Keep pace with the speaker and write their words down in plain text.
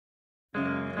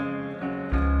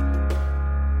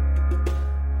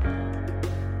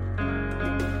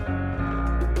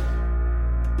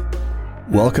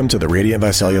Welcome to the Radiant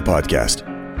Visalia podcast.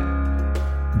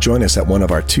 Join us at one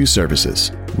of our two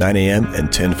services, 9 a.m. and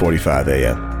 10:45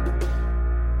 a.m.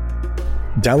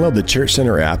 Download the Church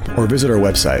Center app or visit our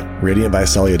website,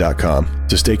 radiantvisalia.com,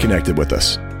 to stay connected with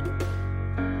us.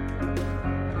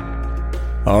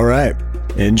 All right,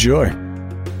 enjoy.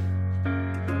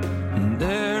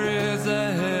 There is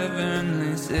a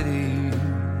heavenly city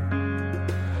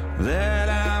that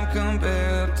I'm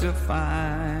compelled to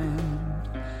find.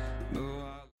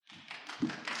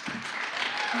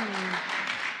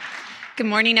 Good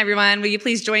morning, everyone. Will you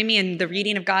please join me in the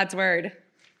reading of God's Word?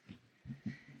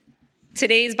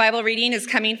 Today's Bible reading is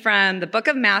coming from the book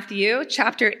of Matthew,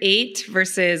 chapter 8,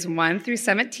 verses 1 through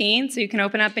 17. So you can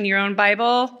open up in your own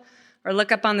Bible or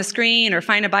look up on the screen or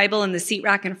find a Bible in the seat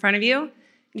rack in front of you.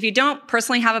 If you don't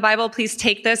personally have a Bible, please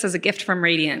take this as a gift from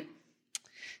Radiant.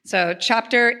 So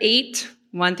chapter 8,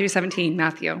 1 through 17,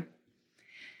 Matthew.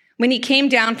 When he came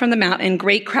down from the mountain,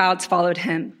 great crowds followed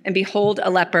him. And behold,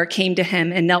 a leper came to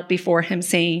him and knelt before him,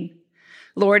 saying,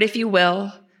 "Lord, if you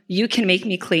will, you can make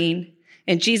me clean."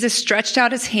 And Jesus stretched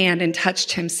out his hand and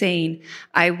touched him, saying,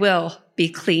 "I will be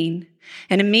clean."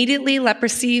 And immediately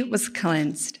leprosy was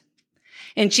cleansed.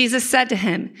 And Jesus said to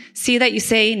him, "See that you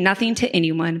say nothing to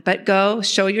anyone, but go,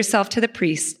 show yourself to the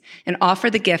priest, and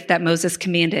offer the gift that Moses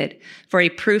commanded, for a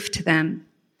proof to them."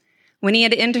 When he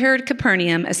had entered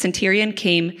Capernaum, a centurion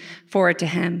came forward to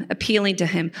him, appealing to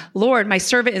him, "Lord, my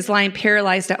servant is lying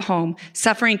paralyzed at home,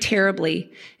 suffering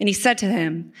terribly." And he said to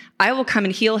him, "I will come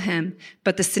and heal him."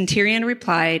 But the centurion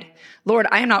replied, "Lord,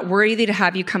 I am not worthy to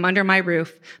have you come under my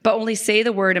roof, but only say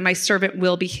the word and my servant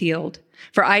will be healed.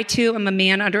 For I too am a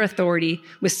man under authority,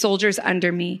 with soldiers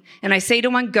under me. And I say to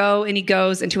one, 'Go,' and he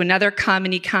goes, and to another, 'Come,'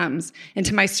 and he comes. And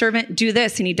to my servant, 'Do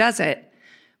this,' and he does it."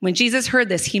 When Jesus heard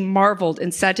this, he marveled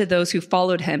and said to those who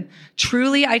followed him,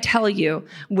 "Truly I tell you,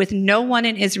 with no one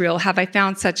in Israel have I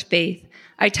found such faith.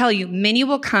 I tell you, many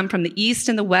will come from the east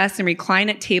and the west and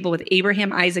recline at table with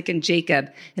Abraham, Isaac, and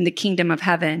Jacob in the kingdom of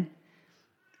heaven,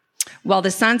 while the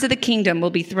sons of the kingdom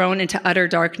will be thrown into utter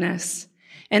darkness.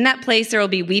 In that place there will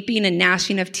be weeping and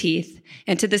gnashing of teeth."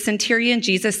 And to the centurion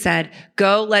Jesus said,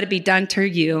 "Go, let it be done to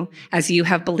you as you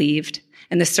have believed."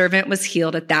 And the servant was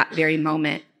healed at that very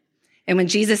moment. And when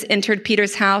Jesus entered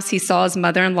Peter's house, he saw his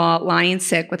mother-in-law lying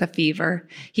sick with a fever.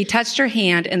 He touched her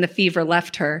hand, and the fever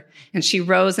left her, and she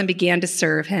rose and began to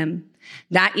serve him.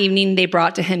 That evening they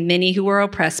brought to him many who were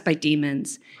oppressed by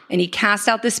demons, and he cast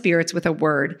out the spirits with a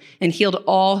word and healed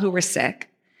all who were sick.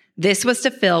 This was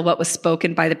to fill what was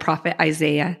spoken by the prophet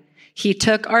Isaiah. He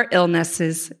took our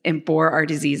illnesses and bore our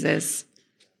diseases.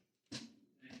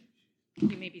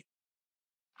 You may be.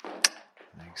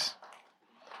 Thanks.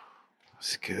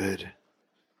 That's good.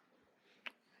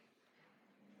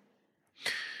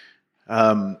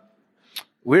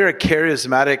 We're a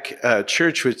charismatic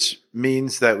church, which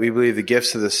means that we believe the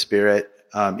gifts of the Spirit,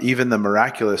 even the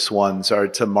miraculous ones, are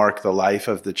to mark the life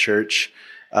of the church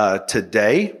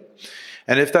today.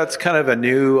 And if that's kind of a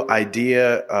new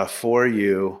idea for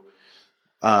you,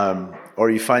 or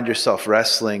you find yourself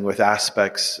wrestling with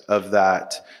aspects of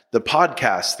that, the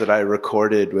podcast that I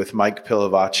recorded with Mike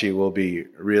Pilavachi will be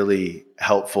really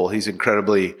helpful. He's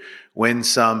incredibly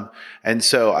winsome. And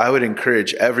so I would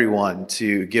encourage everyone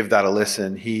to give that a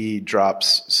listen. He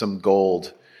drops some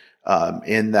gold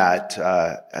in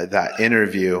that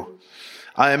interview.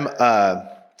 I'm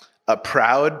a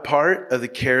proud part of the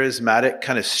charismatic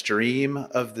kind of stream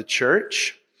of the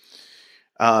church.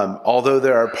 Although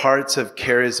there are parts of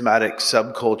charismatic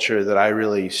subculture that I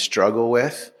really struggle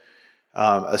with,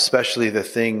 especially the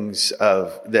things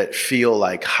that feel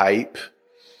like hype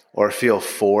or feel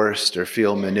forced or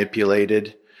feel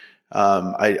manipulated.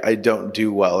 I don't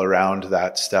do well around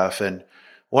that stuff. And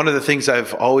one of the things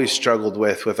I've always struggled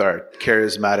with our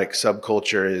charismatic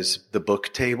subculture is the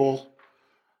book table,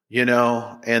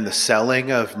 and the selling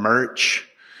of merch.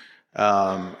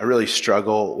 I really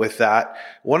struggle with that.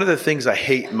 One of the things I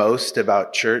hate most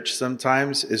about church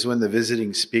sometimes is when the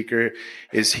visiting speaker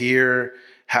is here,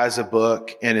 has a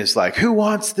book, and is like, "Who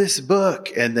wants this book?"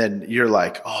 And then you're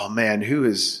like, "Oh man, who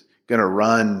is going to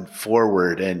run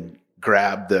forward and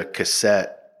grab the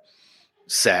cassette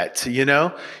set?"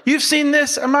 You've seen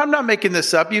this. I'm not making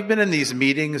this up. You've been in these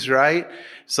meetings, right?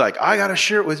 It's like, "I got a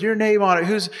shirt with your name on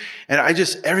it." And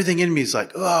everything in me is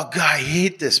like, "Oh God, I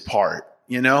hate this part."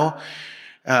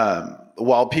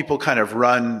 While people kind of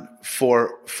run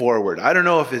forward. I don't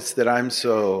know if it's that I'm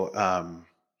so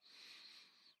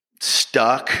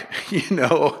stuck,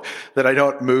 that I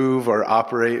don't move or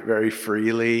operate very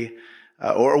freely,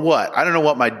 or what. I don't know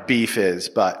what my beef is,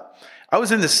 but I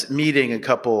was in this meeting a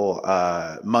couple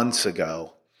months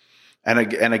ago, and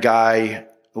a guy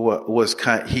was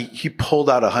he pulled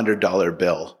out $100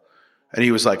 bill, and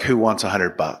he was like, "Who wants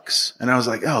 $100?" And I was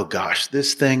like, "Oh gosh,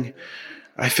 this thing,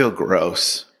 I feel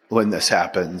gross when this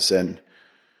happens." And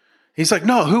he's like,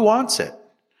 "No, who wants it?"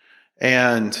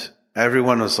 And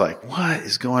everyone was like, "What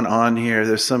is going on here?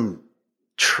 There's some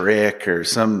trick or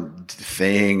some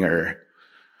thing or."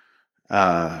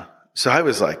 So I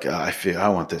was like, I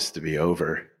want this to be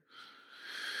over.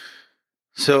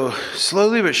 So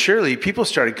slowly but surely, people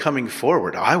started coming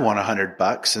forward. I want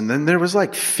 $100. And then there was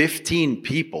like 15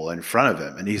 people in front of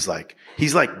him. And he's like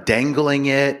dangling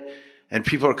it, and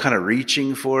people are kind of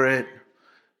reaching for it.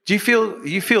 You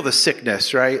feel the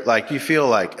sickness, right? Like you feel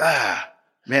like,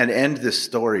 man, end this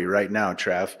story right now,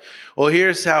 Trev. Well,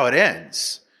 here's how it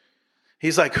ends.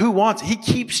 He's like, who wants it? He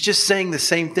keeps just saying the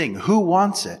same thing. Who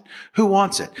wants it? Who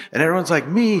wants it? And everyone's like,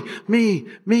 me.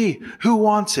 Who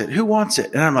wants it? Who wants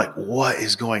it? And I'm like, what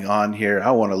is going on here? I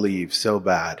want to leave so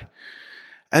bad.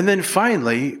 And then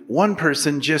finally, one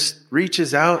person just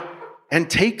reaches out and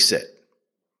takes it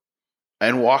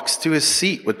and walks to his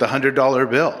seat with the $100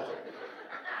 bill.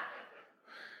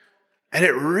 And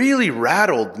it really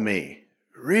rattled me,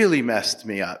 really messed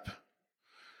me up.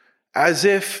 As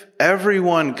if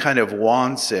everyone kind of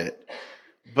wants it,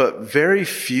 but very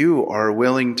few are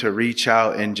willing to reach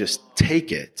out and just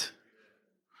take it.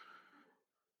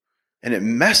 And it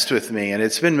messed with me, and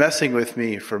it's been messing with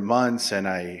me for months, and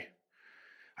I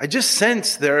just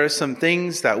sense there are some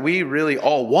things that we really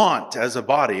all want as a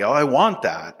body. Oh, I want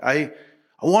that. I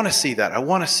want to see that. I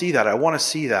want to see that. I want to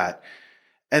see that.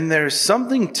 And there's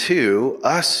something to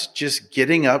us just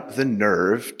getting up the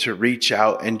nerve to reach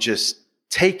out and just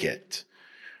take it.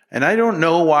 And I don't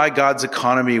know why God's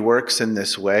economy works in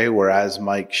this way, whereas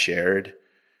Mike shared,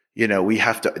 we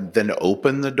have to then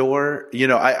open the door.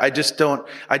 I just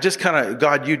kind of,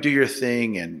 God, you do your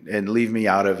thing and leave me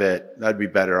out of it. That'd be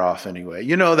better off anyway.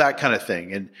 That kind of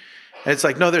thing. And it's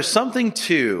like, no, there's something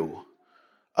to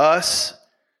us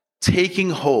taking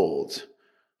hold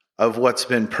of what's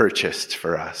been purchased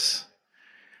for us.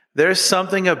 There's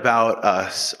something about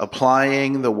us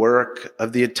applying the work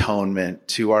of the atonement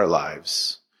to our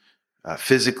lives,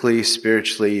 physically,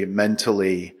 spiritually,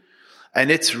 mentally,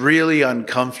 and it's really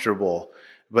uncomfortable,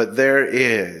 but there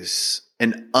is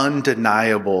an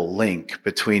undeniable link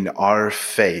between our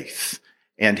faith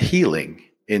and healing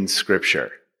in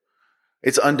Scripture.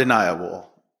 It's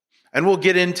undeniable, and we'll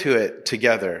get into it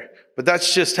together, but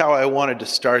that's just how I wanted to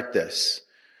start this.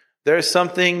 There's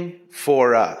something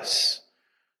for us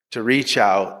to reach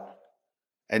out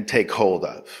and take hold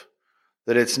of.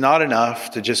 That it's not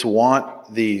enough to just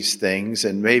want these things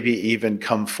and maybe even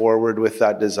come forward with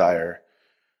that desire,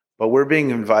 but we're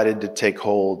being invited to take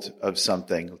hold of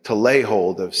something, to lay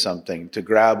hold of something, to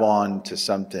grab on to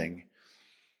something,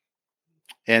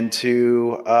 and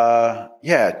to,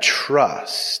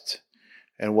 trust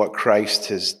in what Christ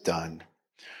has done.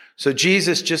 So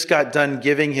Jesus just got done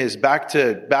giving his back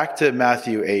to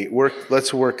Matthew 8.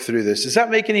 Let's work through this. Does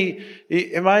that make any?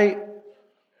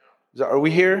 Are we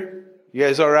here? You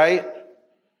guys all right?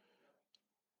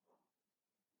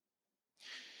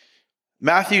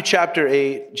 Matthew chapter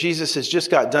 8. Jesus has just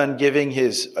got done giving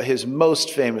his most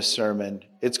famous sermon.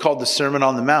 It's called the Sermon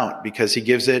on the Mount because he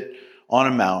gives it on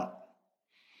a mount.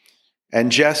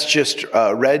 And Jess just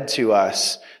read to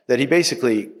us that he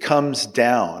basically comes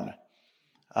down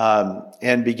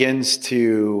and begins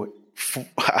to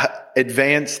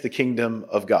advance the kingdom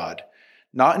of God.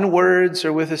 Not in words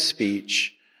or with a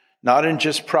speech, not in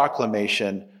just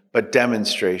proclamation, but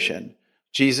demonstration.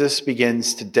 Jesus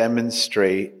begins to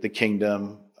demonstrate the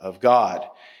kingdom of God.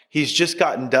 He's just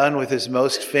gotten done with his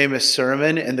most famous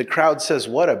sermon, and the crowd says,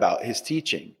 what about his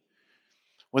teaching?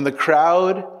 When the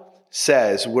crowd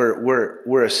says,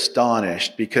 we're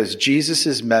astonished because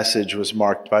Jesus' message was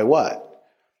marked by what?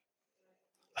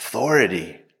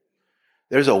 Authority.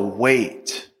 There's a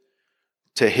weight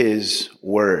to his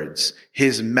words.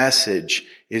 His message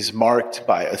is marked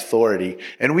by authority.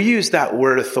 And we use that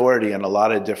word authority in a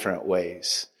lot of different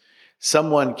ways.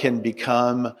 Someone can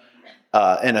become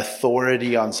an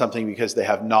authority on something because they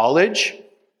have knowledge,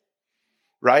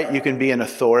 right? You can be an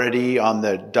authority on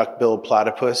the duck-billed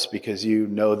platypus because you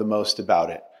know the most about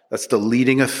it. That's the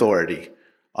leading authority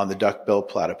on the duck-billed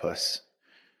platypus.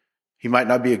 He might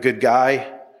not be a good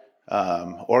guy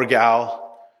or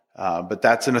gal, but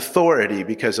that's an authority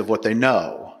because of what they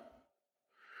know.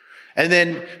 And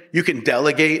then you can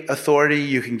delegate authority.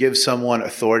 You can give someone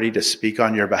authority to speak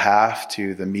on your behalf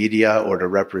to the media or to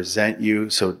represent you.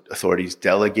 So authority is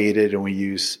delegated, and we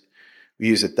use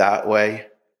it that way.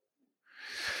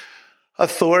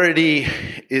 Authority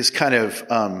is kind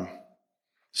of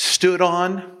stood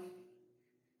on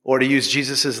Or to use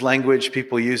Jesus' language,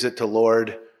 people use it to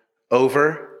lord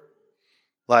over.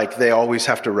 Like they always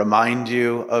have to remind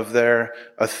you of their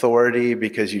authority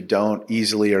because you don't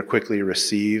easily or quickly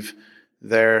receive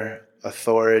their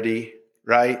authority,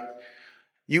 right?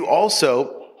 You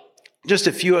also, just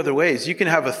a few other ways, you can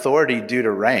have authority due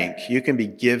to rank. You can be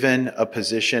given a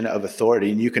position of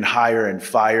authority and you can hire and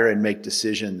fire and make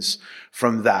decisions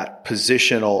from that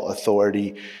positional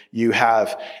authority you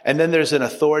have. And then there's an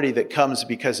authority that comes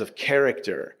because of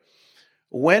character.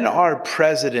 When our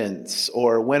presidents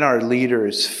or when our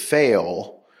leaders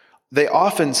fail, they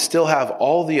often still have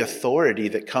all the authority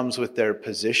that comes with their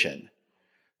position.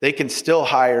 They can still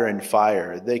hire and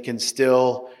fire. They can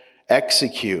still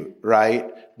execute,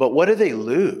 right? But what do they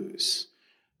lose?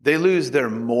 They lose their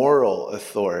moral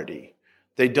authority.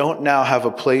 They don't now have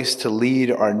a place to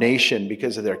lead our nation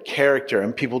because of their character,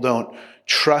 and people don't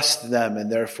trust them,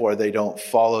 and therefore they don't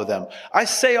follow them. I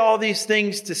say all these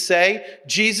things to say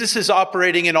Jesus is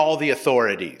operating in all the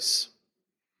authorities.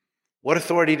 What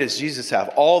authority does Jesus have?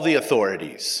 All the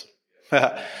authorities.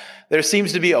 There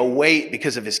seems to be a weight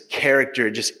because of his character.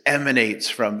 It just emanates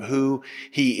from who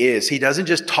he is. He doesn't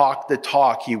just talk the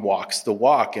talk, he walks the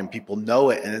walk, and people know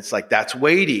it. And it's like, that's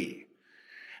weighty.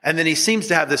 And then he seems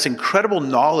to have this incredible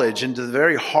knowledge into the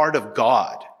very heart of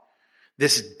God,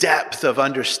 this depth of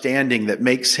understanding that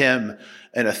makes him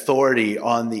an authority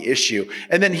on the issue.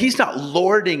 And then he's not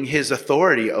lording his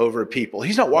authority over people.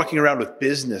 He's not walking around with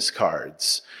business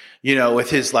cards, with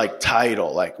his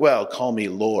title, well, call me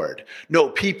Lord. No,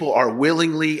 people are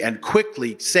willingly and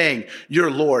quickly saying, you're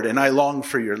Lord, and I long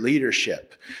for your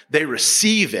leadership. They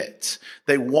receive it.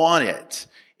 They want it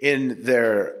in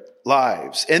their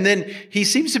lives. And then he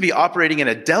seems to be operating in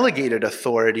a delegated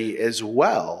authority as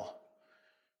well.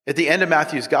 At the end of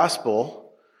Matthew's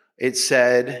gospel, it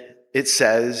says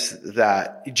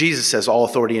that Jesus says, all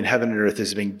authority in heaven and earth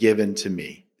has been given to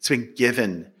me. It's been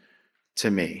given to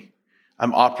me.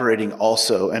 I'm operating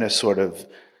also in a sort of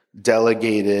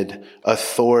delegated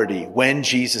authority. When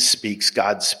Jesus speaks,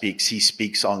 God speaks. He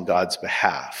speaks on God's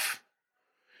behalf.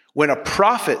 When a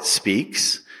prophet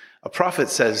speaks, a prophet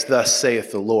says, thus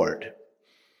saith the Lord.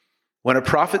 When a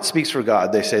prophet speaks for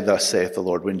God, they say, thus saith the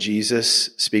Lord. When Jesus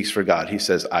speaks for God, he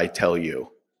says, I tell you.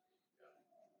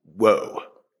 Whoa.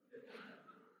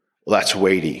 Well, that's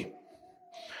weighty.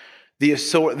 The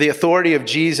authority of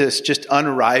Jesus just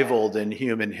unrivaled in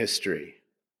human history,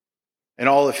 in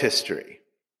all of history.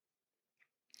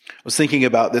 I was thinking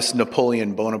about this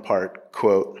Napoleon Bonaparte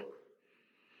quote.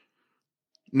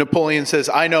 Napoleon says,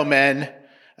 I know men,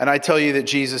 and I tell you that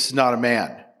Jesus is not a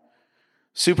man.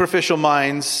 Superficial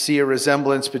minds see a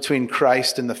resemblance between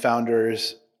Christ and the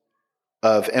founders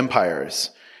of empires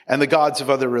and the gods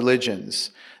of other religions.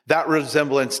 That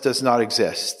resemblance does not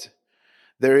exist.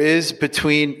 There is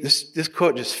between, this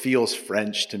quote just feels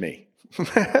French to me.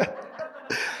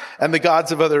 And the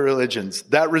gods of other religions.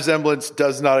 That resemblance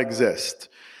does not exist.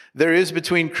 There is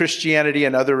between Christianity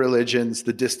and other religions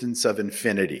the distance of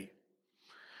infinity.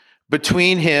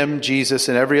 Between him, Jesus,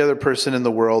 and every other person in the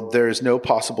world, there is no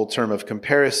possible term of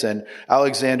comparison.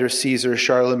 Alexander, Caesar,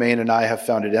 Charlemagne, and I have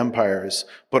founded empires.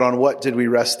 But on what did we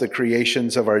rest the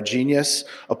creations of our genius?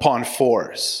 Upon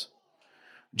force.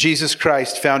 Jesus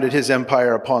Christ founded his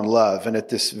empire upon love, and at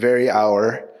this very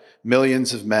hour,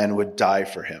 millions of men would die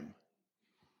for him.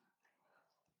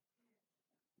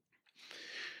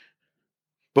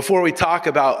 Before we talk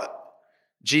about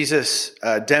Jesus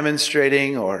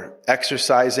demonstrating or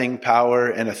exercising power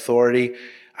and authority,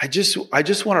 I just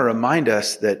want to remind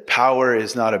us that power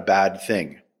is not a bad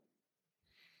thing.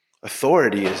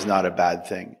 Authority is not a bad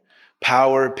thing.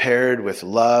 Power paired with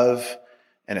love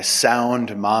and a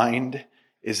sound mind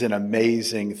is an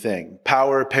amazing thing.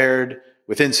 Power paired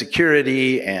with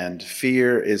insecurity and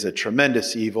fear is a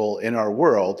tremendous evil in our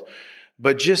world.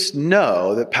 But just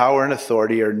know that power and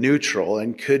authority are neutral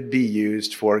and could be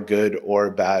used for good or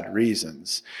bad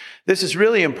reasons. This is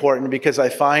really important because I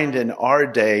find in our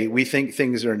day, we think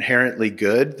things are inherently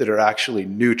good that are actually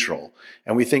neutral.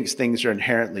 And we think things are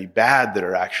inherently bad that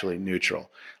are actually neutral.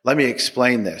 Let me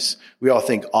explain this. We all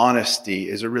think honesty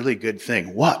is a really good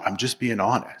thing. What? I'm just being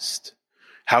honest.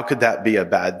 How could that be a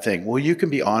bad thing? Well, you can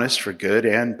be honest for good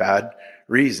and bad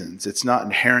reasons. It's not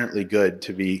inherently good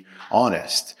to be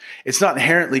honest. It's not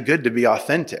inherently good to be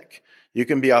authentic. You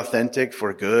can be authentic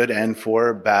for good and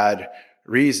for bad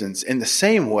reasons. In the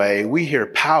same way, we hear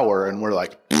power and we're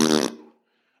like,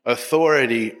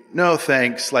 authority, no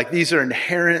thanks. Like these are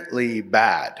inherently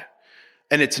bad.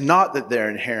 And it's not that they're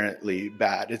inherently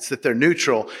bad. It's that they're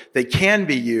neutral. They can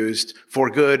be used for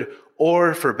good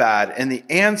or for bad. And the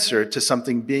answer to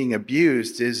something being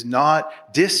abused is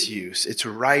not disuse. It's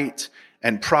right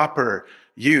and proper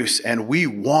use. And we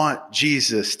want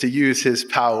Jesus to use his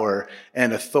power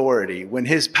and authority. When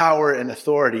his power and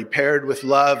authority paired with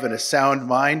love and a sound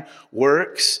mind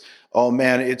works, oh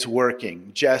man, it's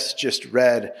working. Jess just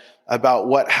read about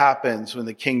what happens when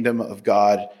the kingdom of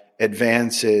God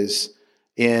advances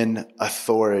in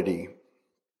authority.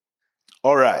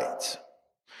 All right.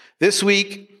 This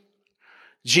week,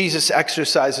 Jesus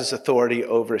exercises authority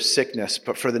over sickness,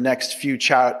 but for the next few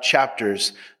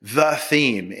chapters, the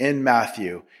theme in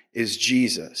Matthew is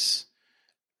Jesus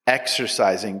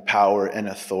exercising power and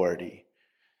authority.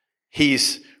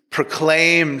 He's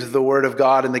proclaimed the word of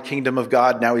God and the kingdom of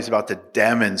God. Now he's about to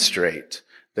demonstrate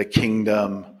the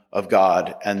kingdom of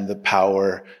God and the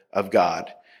power of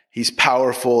God. He's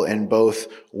powerful in both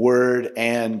word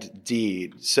and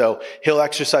deed. So he'll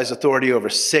exercise authority over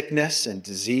sickness and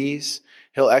disease.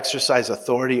 He'll exercise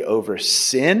authority over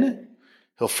sin.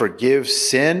 He'll forgive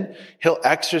sin. He'll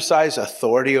exercise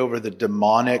authority over the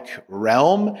demonic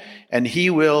realm. And he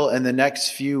will, in the next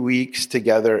few weeks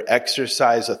together,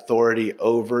 exercise authority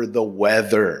over the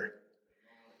weather.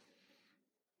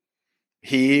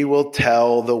 He will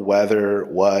tell the weather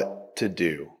what to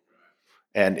do,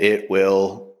 and it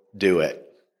will do it.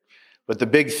 But the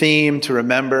big theme to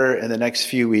remember in the next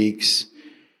few weeks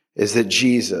is that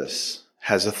Jesus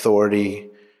has authority.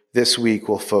 This week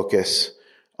we'll focus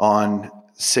on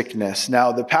sickness.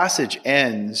 Now, the passage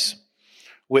ends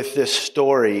with this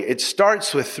story. It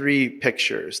starts with three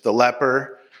pictures: the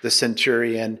leper, the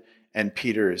centurion, and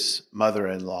Peter's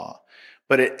mother-in-law.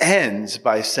 But it ends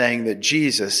by saying that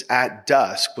Jesus at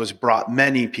dusk was brought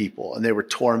many people, and they were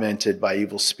tormented by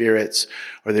evil spirits,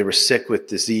 or they were sick with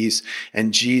disease,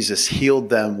 and Jesus healed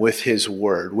them with his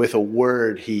word. With a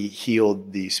word, he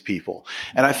healed these people.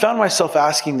 And I found myself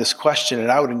asking this question,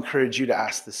 and I would encourage you to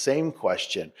ask the same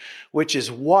question, which is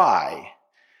why?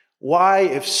 Why,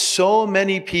 if so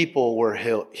many people were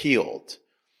healed,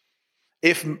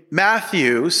 if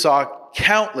Matthew saw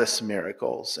countless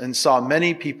miracles and saw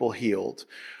many people healed,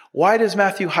 why does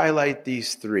Matthew highlight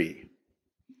these three?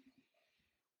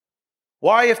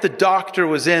 Why, if the doctor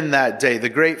was in that day, the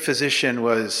great physician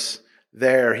was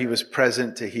there, he was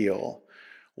present to heal,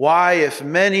 why, if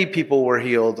many people were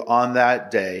healed on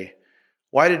that day,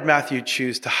 why did Matthew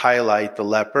choose to highlight the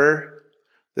leper,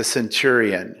 the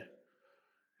centurion,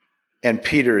 and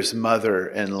Peter's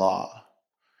mother-in-law?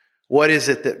 What is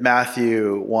it that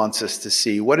Matthew wants us to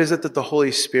see? What is it that the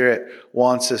Holy Spirit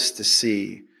wants us to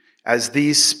see as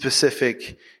these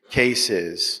specific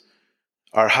cases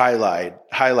are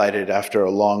highlighted after a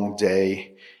long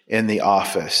day in the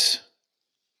office?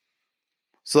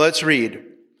 So let's read.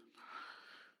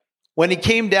 When he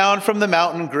came down from the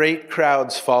mountain, great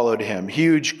crowds followed him.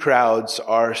 Huge crowds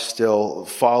are still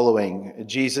following.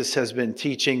 Jesus has been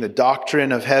teaching the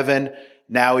doctrine of heaven.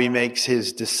 Now he makes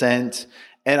his descent.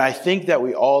 And I think that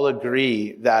we all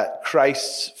agree that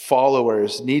Christ's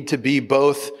followers need to be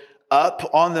both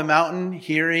up on the mountain,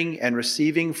 hearing and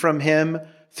receiving from him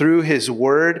through his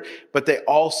word, but they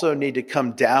also need to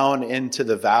come down into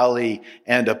the valley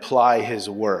and apply his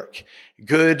work.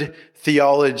 Good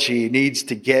theology needs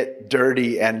to get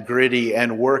dirty and gritty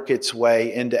and work its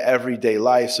way into everyday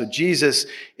life. So Jesus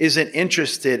isn't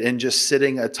interested in just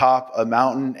sitting atop a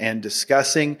mountain and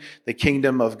discussing the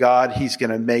kingdom of God. He's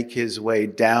going to make his way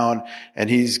down, and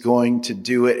he's going to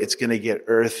do it. It's going to get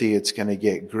earthy. It's going to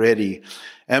get gritty.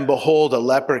 And behold, a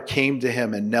leper came to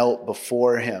him and knelt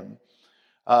before him.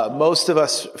 Most of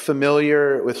us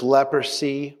familiar with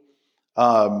leprosy.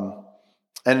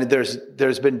 And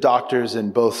there's been doctors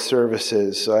in both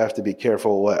services, so I have to be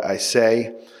careful what I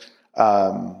say.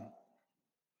 But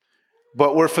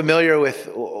we're familiar with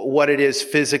what it is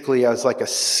physically as like a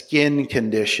skin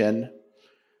condition.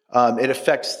 It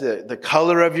affects the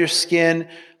color of your skin,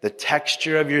 the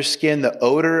texture of your skin, the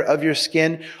odor of your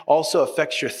skin. Also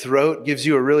affects your throat, gives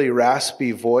you a really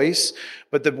raspy voice.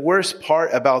 But the worst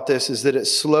part about this is that it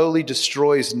slowly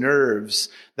destroys nerves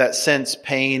that sense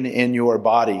pain in your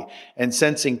body. And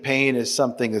sensing pain is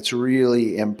something that's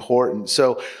really important.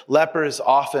 So lepers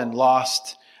often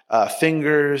lost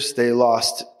fingers, they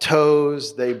lost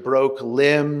toes, they broke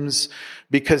limbs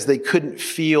because they couldn't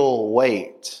feel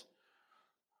weight.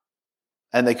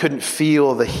 And they couldn't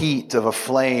feel the heat of a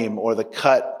flame or the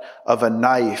cut of a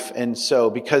knife. And so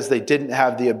because they didn't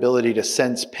have the ability to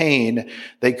sense pain,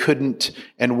 they couldn't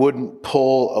and wouldn't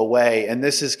pull away. And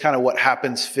this is kind of what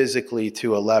happens physically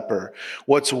to a leper.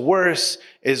 What's worse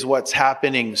is what's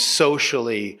happening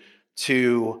socially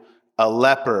to a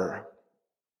leper.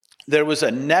 There was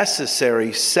a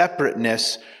necessary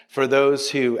separateness for those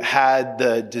who had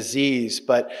the disease,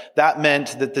 but that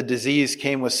meant that the disease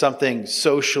came with something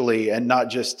socially and not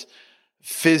just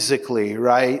physically,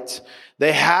 right?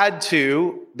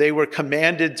 They were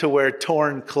commanded to wear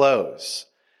torn clothes.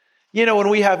 You know, when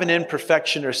we have an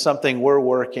imperfection or something we're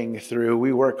working through,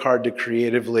 we work hard to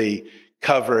creatively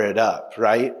cover it up,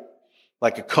 right?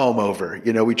 Like a comb over.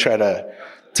 You know, we try to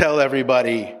tell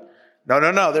everybody,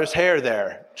 no, there's hair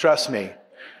there. Trust me.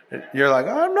 You're like,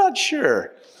 I'm not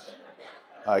sure.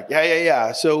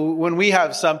 Yeah. So when we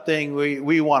have something,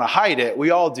 we want to hide it.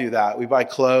 We all do that. We buy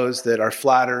clothes that are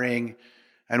flattering,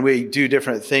 and we do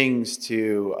different things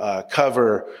to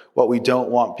cover what we don't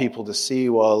want people to see.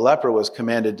 Well, a leper was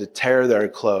commanded to tear their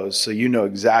clothes, so you know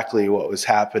exactly what was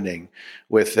happening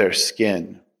with their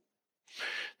skin.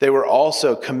 They were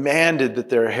also commanded that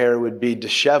their hair would be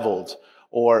disheveled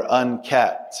or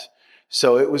unkept.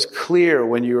 So it was clear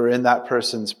when you were in that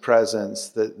person's presence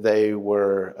that they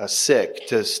were sick,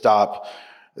 to stop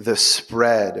the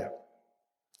spread.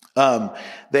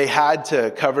 They had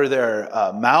to cover their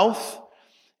mouth,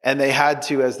 and they had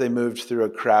to, as they moved through a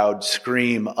crowd,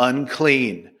 scream,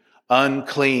 unclean,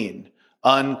 unclean,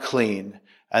 unclean.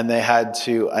 And they had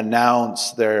to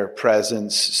announce their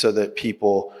presence so that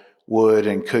people would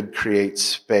and could create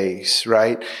space,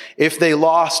 right? If they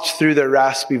lost through their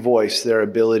raspy voice their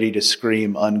ability to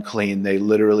scream unclean, they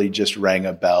literally just rang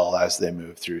a bell as they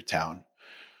moved through town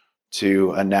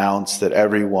to announce that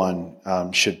everyone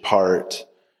should part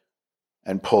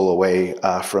and pull away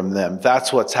from them.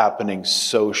 That's what's happening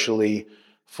socially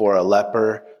for a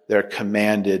leper. They're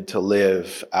commanded to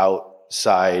live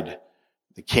outside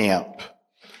the camp.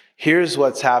 Here's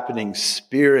what's happening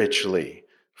spiritually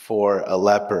for a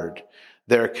leopard.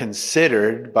 They're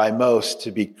considered by most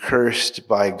to be cursed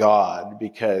by God,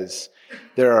 because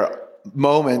there are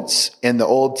moments in the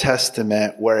Old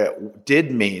Testament where it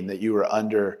did mean that you were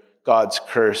under God's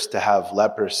curse to have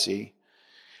leprosy.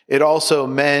 It also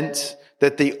meant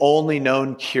that the only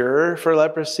known cure for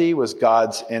leprosy was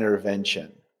God's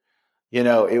intervention. You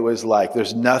know, it was like,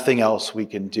 there's nothing else we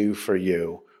can do for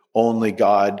you. Only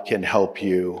God can help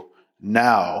you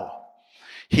now.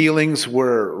 Healings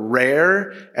were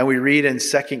rare, and we read in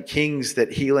 2 Kings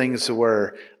that healings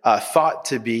were thought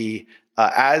to be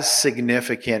as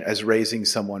significant as raising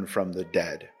someone from the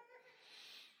dead.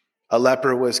 A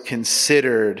leper was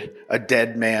considered a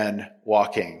dead man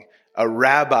walking. A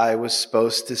rabbi was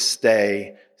supposed to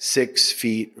stay 6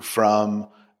 feet from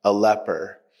a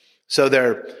leper. So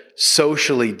they're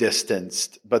socially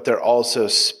distanced, but they're also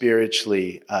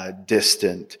spiritually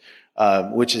distant,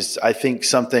 which is, I think,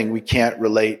 something we can't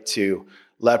relate to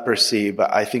leprosy,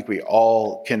 but I think we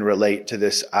all can relate to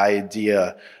this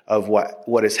idea of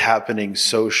what is happening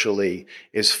socially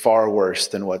is far worse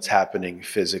than what's happening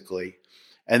physically.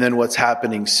 And then what's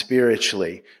happening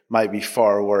spiritually might be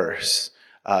far worse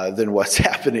than what's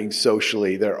happening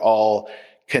socially. They're all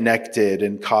connected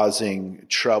and causing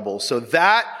trouble. So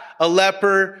that a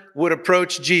leper would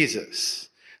approach Jesus,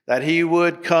 that he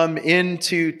would come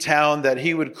into town, that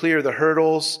he would clear the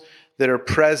hurdles that are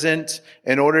present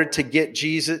in order to get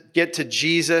to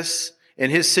Jesus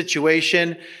in his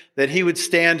situation, that he would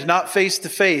stand not face to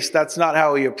face. That's not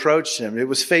how he approached him. It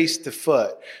was face to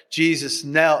foot.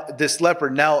 This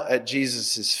leper knelt at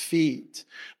Jesus' feet.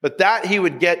 But that he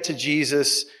would get to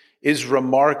Jesus is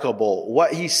remarkable.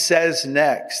 What he says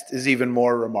next is even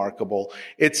more remarkable.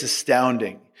 It's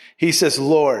astounding. He says,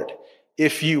 Lord,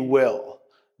 if you will,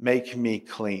 make me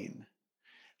clean.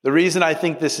 The reason I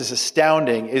think this is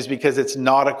astounding is because it's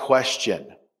not a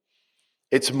question.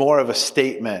 It's more of a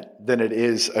statement than it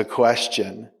is a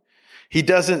question. He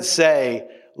doesn't say,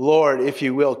 Lord, if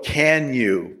you will, can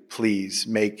you please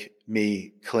make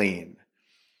me clean?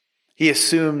 He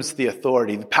assumes the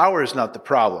authority. The power is not the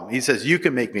problem. He says, you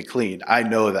can make me clean. I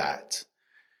know that.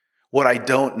 What I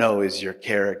don't know is your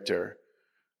character.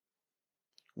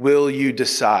 Will you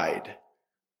decide?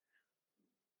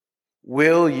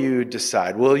 Will you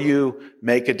decide? Will you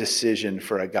make a decision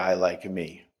for a guy like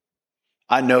me?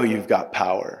 I know you've got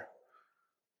power.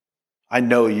 I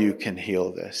know you can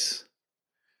heal this.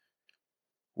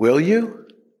 Will you?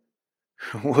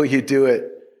 Will you do it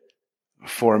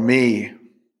for me?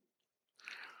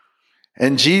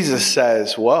 And Jesus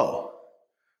says, whoa,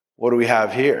 what do we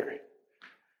have here?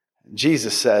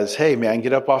 Jesus says, hey man,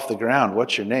 get up off the ground.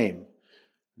 What's your name?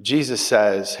 Jesus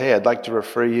says, hey, I'd like to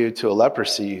refer you to a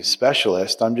leprosy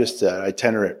specialist. I'm just an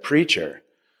itinerant preacher.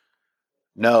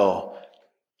 No,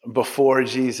 before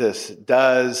Jesus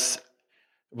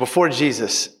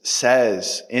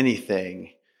says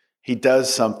anything, he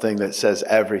does something that says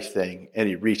everything, and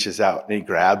he reaches out and he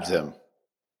grabs him.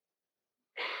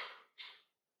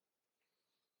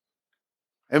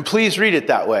 And please read it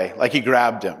that way, like he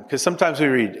grabbed him, because sometimes we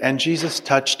read, and Jesus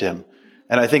touched him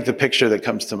And I think the picture that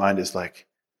comes to mind is like,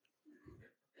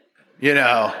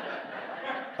 like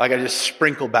I just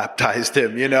sprinkle baptized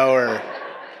him, or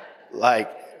like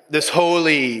it's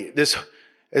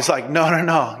like,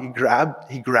 no.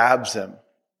 He grabs him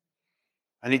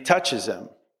and he touches him.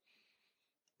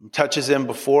 He touches him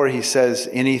before he says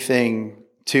anything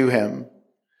to him.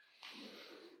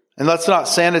 And let's not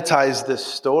sanitize this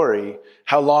story.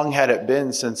 How long had it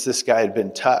been since this guy had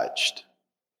been touched?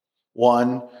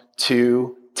 1,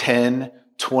 2, 10,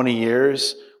 20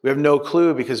 years? We have no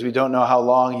clue because we don't know how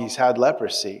long he's had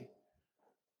leprosy.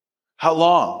 How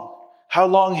long? How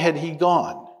long had he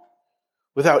gone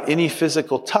without any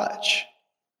physical touch?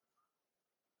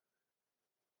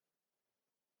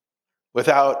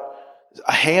 Without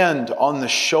a hand on the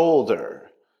shoulder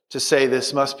to say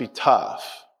this must be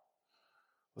tough?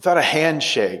 Without a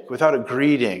handshake, without a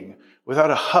greeting,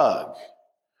 without a hug,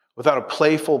 without a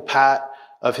playful pat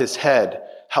of his head,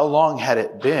 how long had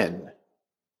it been?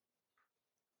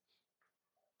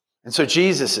 And so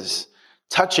Jesus is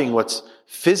touching what's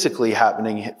physically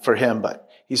happening for him, but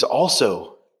he's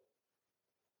also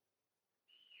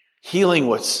healing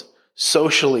what's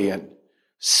socially and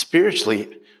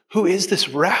spiritually. Who is this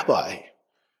rabbi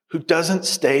who doesn't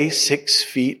stay 6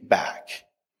 feet back,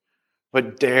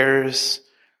 but dares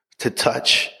to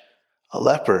touch a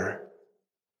leper?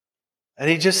 And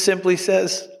he just simply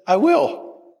says, I will.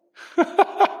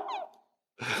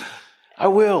 I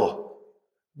will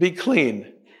be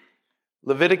clean.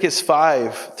 Leviticus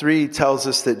 5:3 tells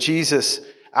us that Jesus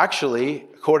actually,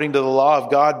 according to the law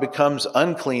of God, becomes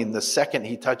unclean the second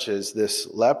he touches this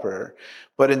leper.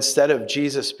 But instead of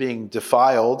Jesus being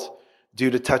defiled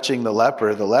due to touching the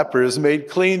leper is made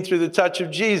clean through the touch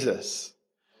of Jesus.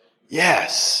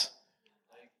 Yes.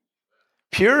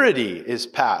 Purity is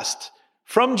passed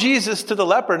from Jesus to the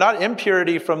leper, not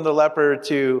impurity from the leper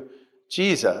to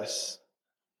Jesus.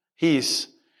 He's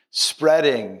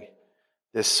spreading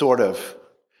this sort of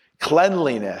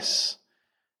cleanliness.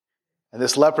 And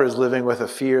this leper is living with a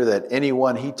fear that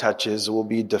anyone he touches will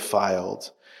be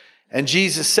defiled. And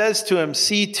Jesus says to him,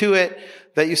 see to it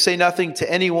that you say nothing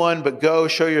to anyone, but go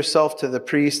show yourself to the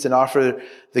priest and offer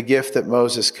the gift that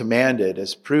Moses commanded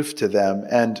as proof to them.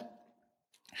 And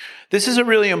this is a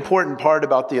really important part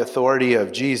about the authority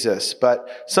of Jesus, but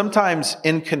sometimes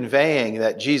in conveying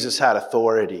that Jesus had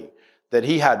authority, that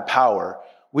he had power,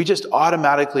 we just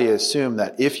automatically assume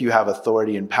that if you have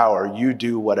authority and power, you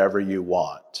do whatever you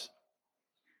want.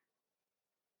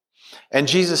 And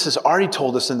Jesus has already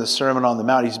told us in the Sermon on the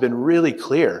Mount, he's been really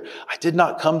clear. I did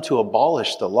not come to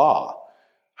abolish the law.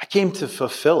 I came to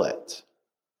fulfill it.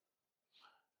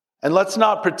 And let's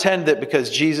not pretend that because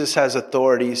Jesus has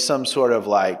authority, some sort of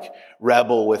like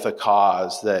rebel with a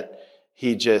cause, that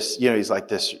he just, he's like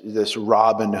this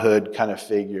Robin Hood kind of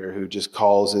figure who just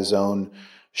calls his own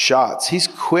shots. He's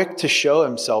quick to show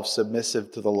himself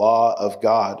submissive to the law of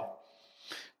God.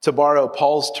 To borrow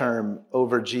Paul's term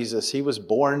over Jesus, he was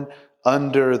born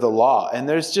under the law. And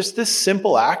there's just this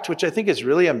simple act, which I think is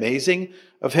really amazing,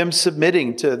 of him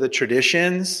submitting to the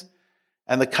traditions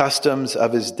and the customs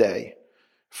of his day.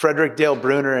 Frederick Dale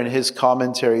Bruner in his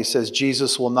commentary says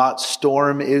Jesus will not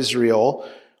storm Israel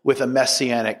with a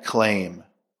messianic claim.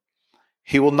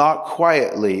 He will knock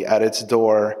quietly at its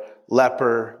door,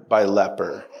 leper by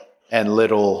leper and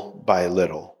little by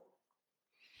little.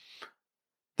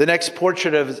 The next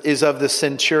portrait is of the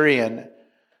centurion.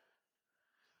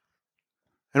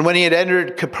 And when he had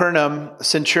entered Capernaum, a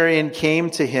centurion came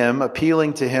to him,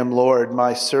 appealing to him, Lord,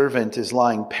 my servant is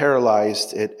lying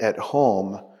paralyzed at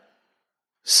home,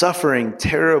 suffering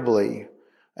terribly.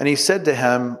 And he said to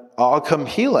him, I'll come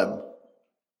heal him.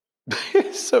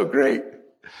 It's so great.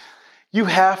 You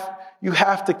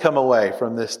have to come away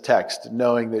from this text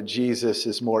knowing that Jesus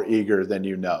is more eager than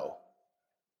you know.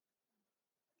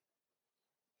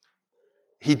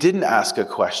 He didn't ask a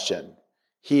question.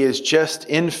 He is just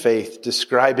in faith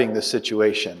describing the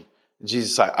situation. And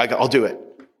Jesus is like, I'll do it.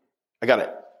 I got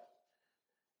it.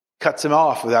 Cuts him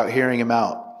off without hearing him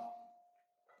out.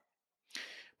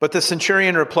 But the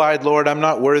centurion replied, Lord, I'm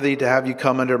not worthy to have you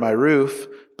come under my roof,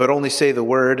 but only say the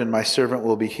word and my servant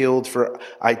will be healed. For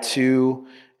I too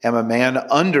am a man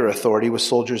under authority with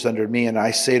soldiers under me. And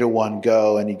I say to one,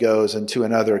 go, and he goes, and to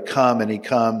another, come, and he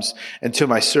comes, and to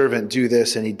my servant, do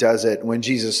this, and he does it. And when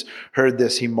Jesus heard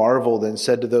this, he marveled and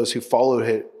said to those who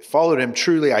followed him,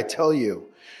 truly, I tell you,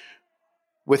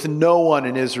 With no one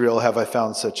in Israel have I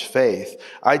found such faith.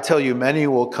 I tell you, many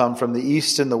will come from the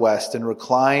east and the west and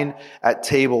recline at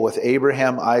table with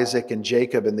Abraham, Isaac, and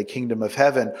Jacob in the kingdom of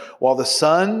heaven, while the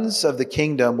sons of the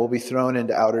kingdom will be thrown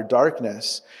into outer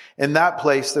darkness. In that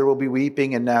place there will be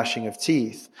weeping and gnashing of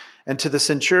teeth. And to the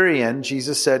centurion,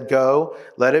 Jesus said, Go,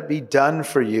 let it be done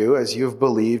for you as you have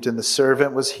believed. And the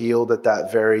servant was healed at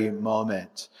that very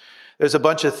moment. There's a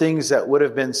bunch of things that would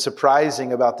have been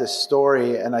surprising about this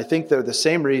story, and I think they're the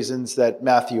same reasons that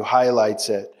Matthew highlights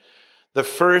it. The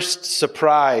first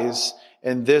surprise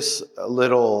in this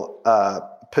little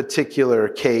particular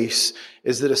case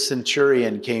is that a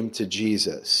centurion came to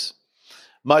Jesus.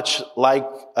 Much like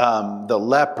the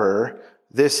leper,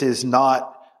 this is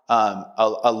not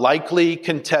a likely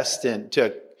contestant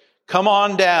to come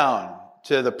on down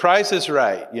to The Price is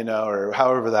Right, or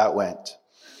however that went.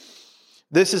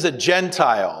 This is a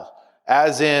Gentile,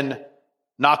 as in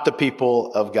not the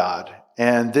people of God.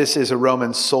 And this is a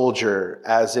Roman soldier,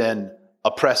 as in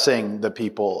oppressing the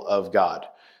people of God.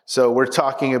 So we're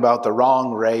talking about the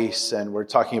wrong race, and we're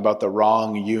talking about the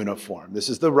wrong uniform. This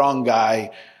is the wrong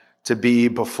guy to be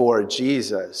before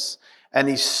Jesus. And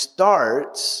he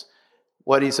starts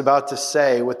what he's about to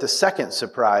say with the second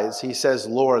surprise. He says,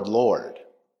 Lord, Lord.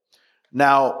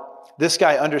 Now, this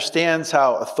guy understands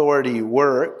how authority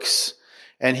works,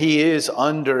 and he is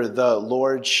under the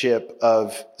lordship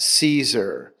of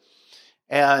Caesar.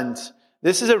 And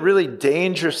this is a really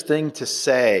dangerous thing to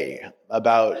say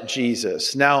about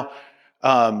Jesus. Now,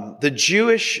 the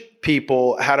Jewish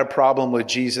people had a problem with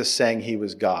Jesus saying he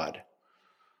was God.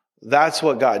 That's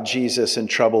what got Jesus in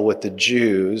trouble with the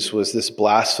Jews, was this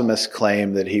blasphemous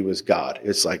claim that he was God.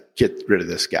 It's like, get rid of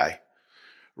this guy.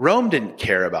 Rome didn't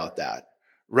care about that.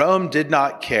 Rome did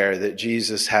not care that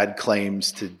Jesus had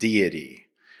claims to deity.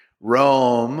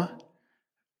 Rome,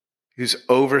 who's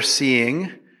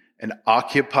overseeing an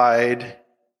occupied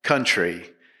country,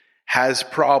 has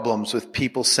problems with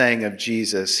people saying of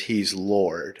Jesus, he's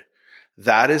Lord.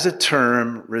 That is a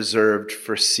term reserved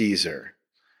for Caesar.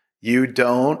 You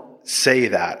don't say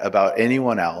that about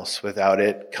anyone else without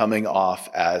it coming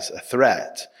off as a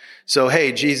threat. So,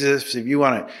 hey, Jesus, if you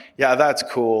want to, yeah, that's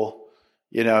cool.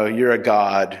 You're a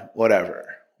God,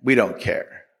 whatever. We don't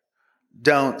care.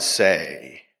 Don't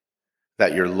say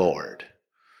that you're Lord.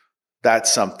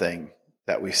 That's something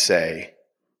that we say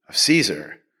of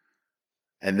Caesar.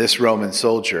 And this Roman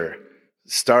soldier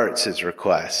starts his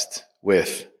request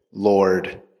with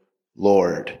Lord,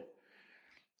 Lord.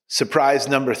 Surprise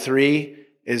number 3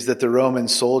 is that the Roman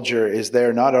soldier is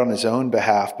there not on his own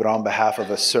behalf, but on behalf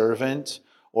of a servant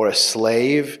or a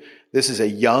slave. This is a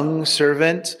young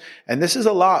servant. And this is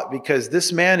a lot because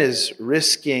this man is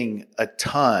risking a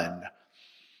ton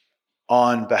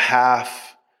on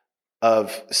behalf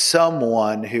of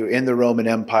someone who in the Roman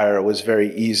Empire was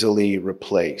very easily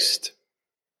replaced.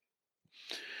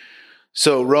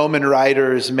 So Roman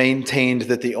writers maintained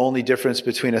that the only difference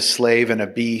between a slave and a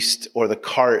beast, or the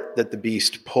cart that the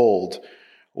beast pulled,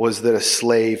 was that a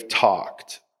slave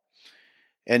talked.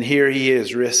 And here he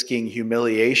is risking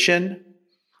humiliation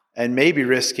and maybe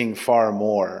risking far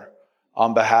more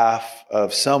on behalf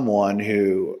of someone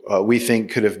who we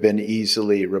think could have been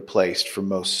easily replaced for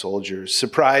most soldiers.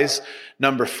 Surprise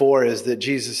number 4 is that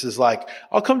Jesus is like,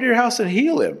 I'll come to your house and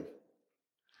heal him.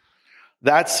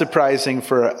 That's surprising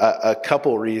for a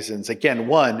couple reasons. Again,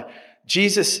 one,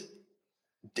 Jesus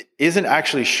isn't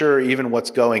actually sure even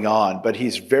what's going on, but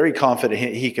he's very confident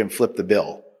he can flip the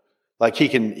bill. Like he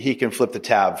can flip the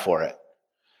tab for it.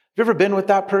 Have you ever been with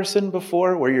that person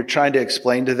before where you're trying to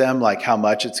explain to them like how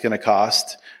much it's going to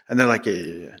cost? And they're like,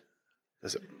 yeah.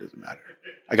 Doesn't matter.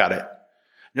 I got it. And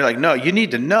you're like, no, you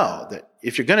need to know that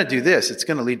if you're going to do this, it's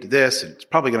going to lead to this, and it's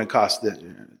probably going to cost this.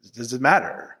 Does it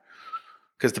matter?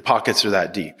 Because the pockets are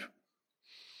that deep.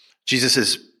 Jesus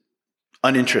is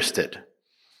uninterested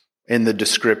in the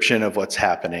description of what's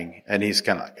happening. And he's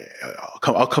kind of like,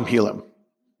 I'll come heal him.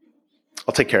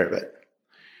 I'll take care of it.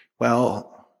 Well,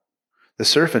 the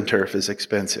surf and turf is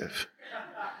expensive.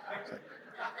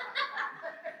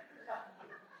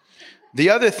 The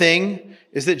other thing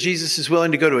is that Jesus is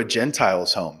willing to go to a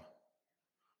Gentile's home.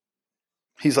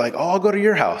 He's like, I'll go to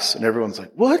your house. And everyone's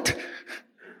like, what?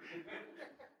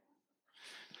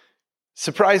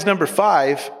 Surprise number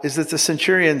 5 is that the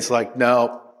centurion's like,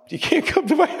 no, you can't come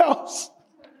to my house.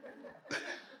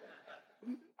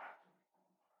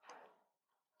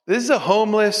 This is a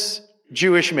homeless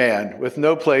Jewish man with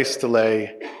no place to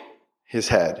lay his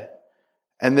head.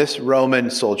 And this Roman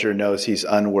soldier knows he's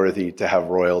unworthy to have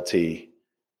royalty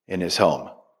in his home.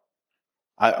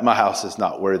 My house is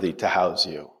not worthy to house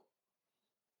you.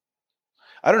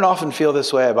 I don't often feel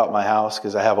this way about my house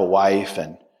because I have a wife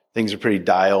and things are pretty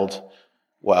dialed.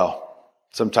 Well,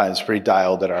 sometimes pretty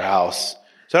dialed at our house.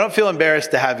 So I don't feel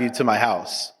embarrassed to have you to my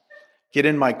house. Get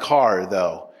in my car,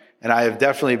 though. And I have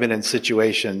definitely been in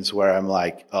situations where I'm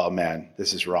like, oh man,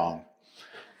 this is wrong.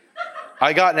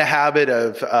 I got in a habit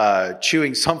of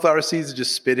chewing sunflower seeds and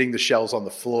just spitting the shells on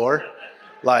the floor.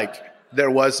 Like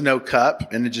there was no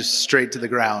cup and it just straight to the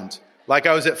ground. Like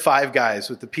I was at Five Guys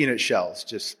with the peanut shells,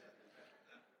 just.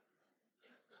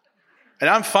 And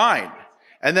I'm fine.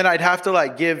 And then I'd have to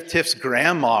like give Tiff's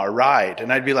grandma a ride.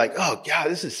 And I'd be like, oh God,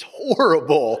 this is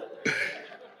horrible.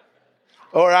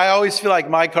 Or I always feel like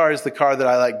my car is the car that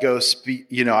I like go speak,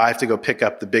 I have to go pick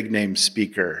up the big name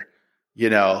speaker,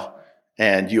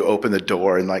 and you open the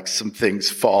door and like some things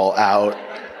fall out,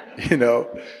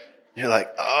 You're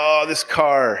like, oh, this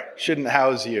car shouldn't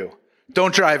house you.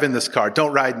 Don't drive in this car.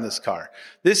 Don't ride in this car.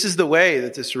 This is the way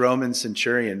that this Roman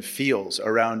centurion feels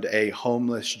around a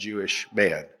homeless Jewish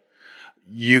man.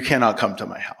 You cannot come to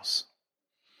my house.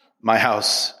 My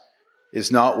house is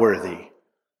not worthy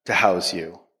to house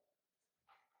you.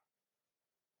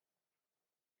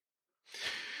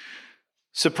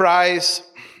 Surprise.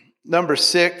 Number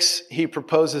 6, he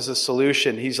proposes a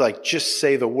solution. He's like, just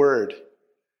say the word.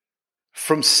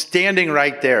 From standing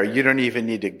right there, you don't even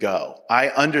need to go. I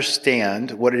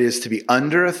understand what it is to be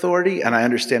under authority, and I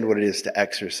understand what it is to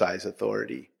exercise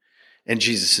authority. And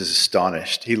Jesus is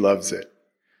astonished. He loves it.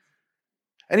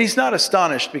 And he's not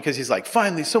astonished because he's like,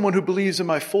 finally, someone who believes in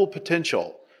my full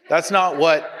potential. That's not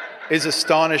what is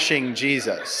astonishing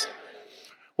Jesus.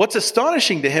 What's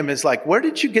astonishing to him is like, where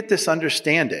did you get this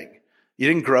understanding? You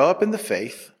didn't grow up in the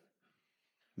faith.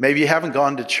 Maybe you haven't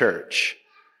gone to church.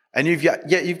 And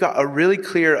you've got a really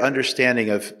clear understanding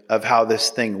of how this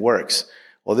thing works.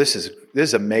 Well, this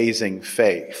is amazing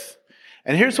faith.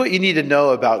 And here's what you need to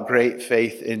know about great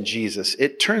faith in Jesus.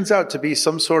 It turns out to be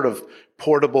some sort of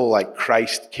portable like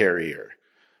Christ carrier.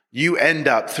 You end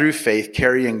up through faith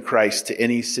carrying Christ to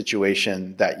any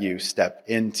situation that you step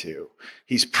into.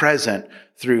 He's present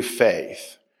through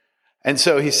faith. And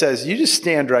so he says, you just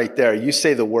stand right there. You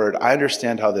say the word. I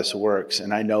understand how this works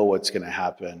and I know what's going to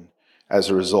happen. As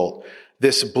a result,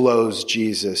 this blows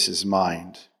Jesus'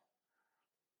 mind.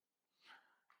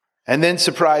 And then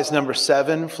surprise number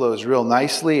 7 flows real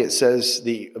nicely. It says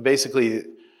basically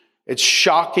it's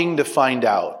shocking to find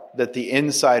out that the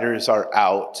insiders are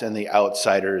out and the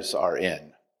outsiders are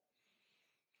in.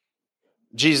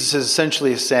 Jesus is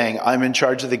essentially saying, I'm in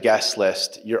charge of the guest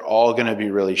list. You're all going to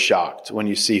be really shocked when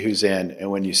you see who's in and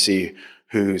when you see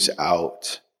who's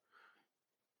out.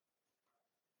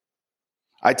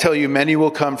 I tell you, many will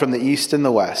come from the east and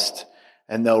the west,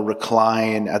 and they'll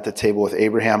recline at the table with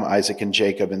Abraham, Isaac, and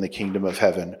Jacob in the kingdom of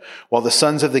heaven, while the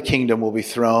sons of the kingdom will be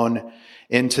thrown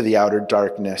into the outer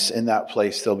darkness. In that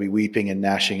place, there'll be weeping and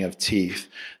gnashing of teeth.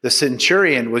 The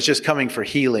centurion was just coming for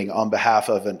healing on behalf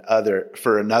of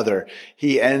another.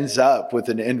 He ends up with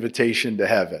an invitation to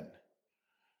heaven.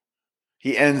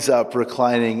 He ends up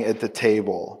reclining at the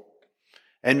table.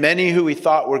 And many who we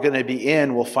thought were going to be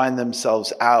in will find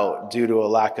themselves out due to a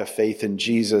lack of faith in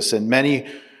Jesus. And many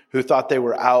who thought they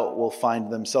were out will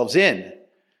find themselves in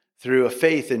through a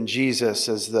faith in Jesus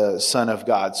as the Son of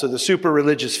God. So the super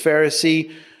religious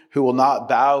Pharisee who will not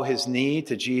bow his knee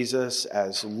to Jesus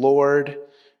as Lord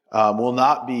will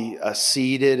not be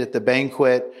seated at the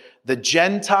banquet. The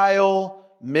Gentile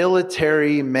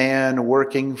military man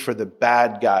working for the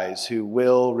bad guys who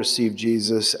will receive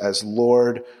Jesus as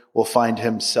Lord will find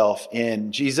himself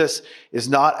in. Jesus is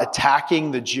not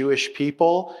attacking the Jewish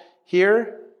people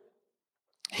here.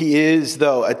 He is,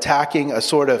 though, attacking a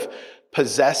sort of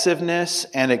possessiveness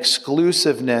and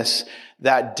exclusiveness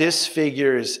that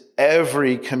disfigures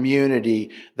every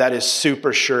community that is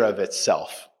super sure of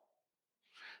itself.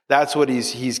 That's what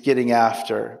he's getting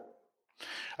after.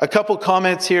 A couple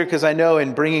comments here, because I know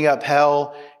in bringing up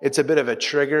hell, it's a bit of a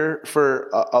trigger for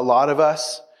a lot of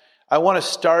us. I want to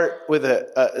start with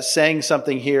saying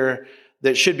something here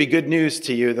that should be good news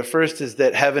to you. The first is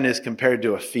that heaven is compared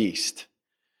to a feast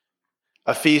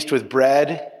with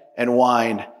bread and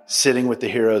wine sitting with the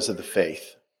heroes of the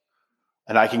faith.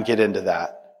 And I can get into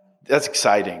that. That's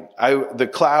exciting. The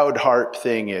cloud harp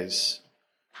thing is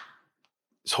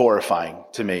horrifying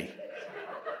to me.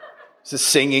 Is this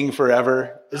singing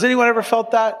forever? Has anyone ever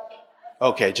felt that?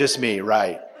 Okay, just me,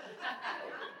 right.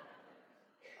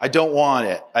 I don't want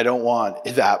it. I don't want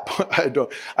that. I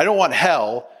don't want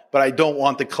hell, but I don't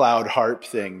want the cloud harp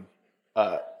thing.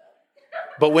 But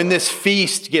when this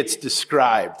feast gets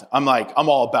described, I'm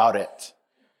all about it.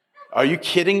 Are you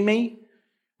kidding me?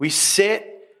 We sit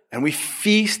and we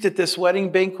feast at this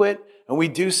wedding banquet and we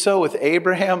do so with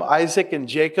Abraham, Isaac, and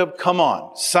Jacob, come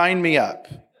on, sign me up.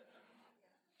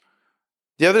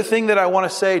 The other thing that I want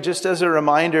to say, just as a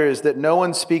reminder, is that no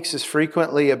one speaks as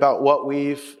frequently about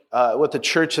what the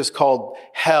church has called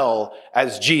hell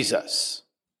as Jesus.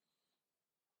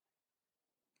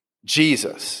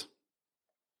 Jesus.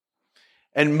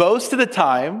 And most of the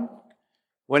time,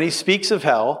 when he speaks of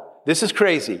hell, this is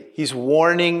crazy. He's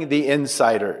warning the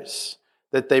insiders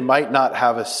that they might not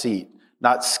have a seat,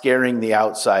 not scaring the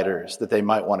outsiders that they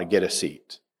might want to get a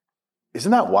seat.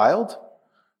 Isn't that wild?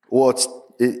 Well,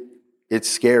 it's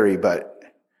scary, but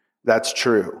that's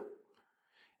true.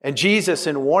 And Jesus,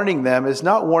 in warning them, is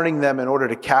not warning them in order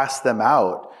to cast them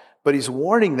out, but he's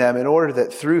warning them in order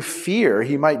that through fear,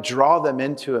 he might draw them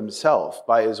into himself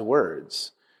by his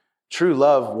words. True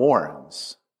love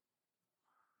warns.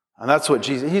 And that's what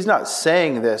Jesus, he's not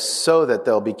saying this so that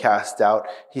they'll be cast out.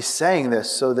 He's saying this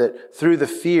so that through the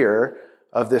fear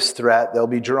of this threat, they'll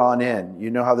be drawn in. You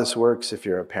know how this works if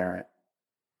you're a parent.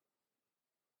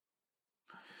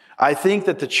 I think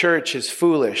that the church is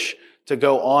foolish to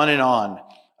go on and on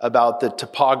about the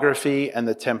topography and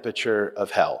the temperature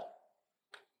of hell.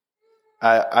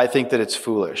 I think that it's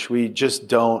foolish. We just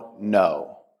don't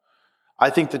know. I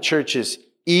think the church is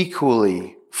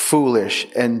equally foolish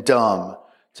and dumb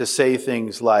to say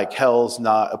things like hell's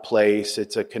not a place,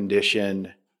 it's a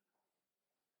condition.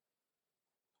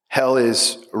 Hell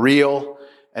is real,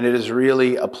 and it is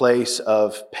really a place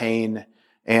of pain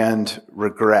and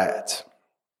regret.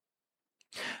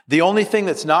 The only thing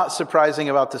that's not surprising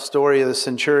about the story of the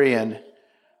centurion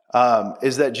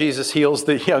is that Jesus heals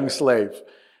the young slave.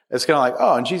 It's kind of like,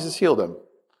 oh, and Jesus healed him.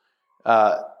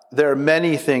 There are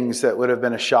many things that would have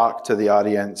been a shock to the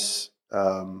audience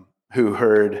who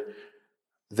heard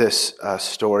this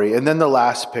story. And then the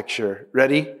last picture.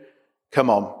 Ready? Come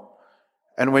on.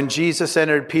 And when Jesus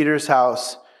entered Peter's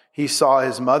house, he saw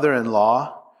his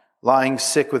mother-in-law lying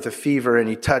sick with a fever, and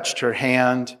he touched her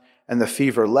hand, and the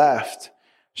fever left.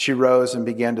 She rose and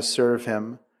began to serve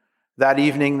him. That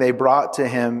evening they brought to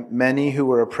him many who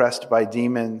were oppressed by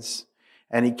demons,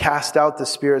 and he cast out the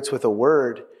spirits with a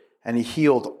word, and he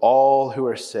healed all who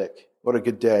are sick. What a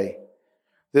good day.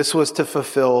 This was to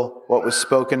fulfill what was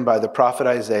spoken by the prophet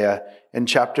Isaiah in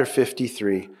chapter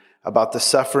 53 about the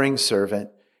suffering servant.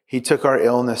 He took our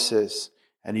illnesses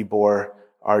and he bore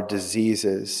our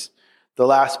diseases. The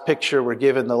last picture we're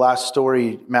given, the last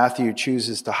story Matthew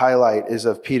chooses to highlight is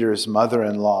of Peter's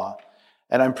mother-in-law.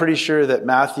 And I'm pretty sure that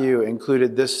Matthew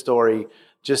included this story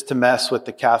just to mess with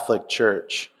the Catholic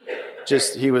Church.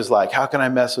 He was like, how can I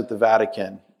mess with the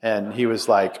Vatican? And he was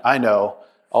like, I know,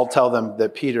 I'll tell them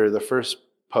that Peter, the first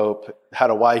pope, had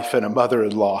a wife and a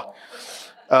mother-in-law.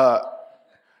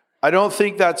 I don't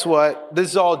think that's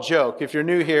this is all joke. If you're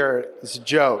new here, it's a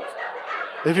joke.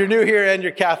 If you're new here and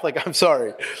you're Catholic, I'm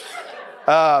sorry.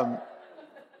 I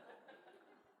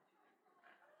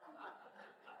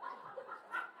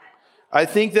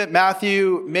think that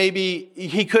Matthew, maybe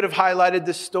he could have highlighted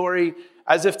this story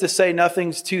as if to say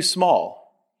nothing's too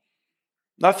small.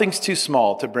 Nothing's too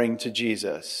small to bring to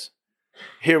Jesus.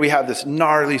 Here we have this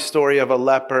gnarly story of a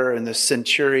leper and the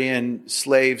centurion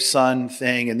slave son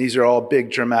thing, and these are all big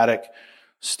dramatic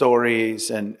stories.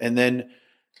 And then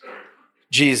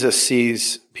Jesus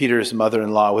sees Peter's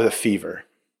mother-in-law with a fever,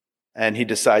 and he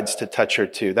decides to touch her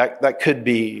too. That could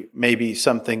be maybe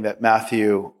something that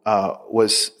Matthew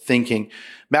was thinking.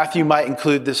 Matthew might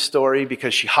include this story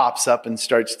because she hops up and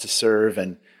starts to serve,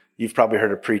 and you've probably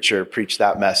heard a preacher preach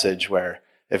that message where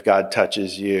if God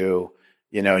touches you,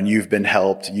 and you've been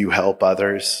helped, you help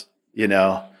others,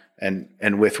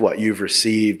 and with what you've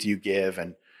received, you give.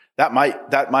 And that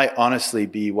might honestly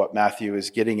be what Matthew is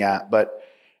getting at. But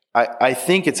I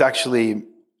think it's actually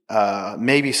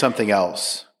maybe something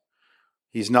else.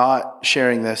 He's not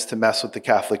sharing this to mess with the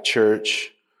Catholic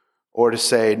Church or to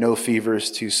say no fever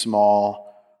is too small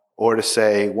or to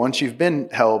say once you've been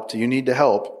helped, you need to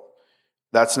help.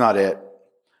 That's not it.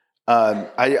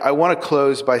 I want to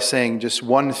close by saying just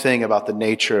one thing about the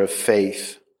nature of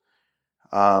faith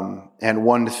and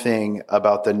one thing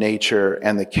about the nature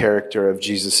and the character of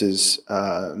Jesus's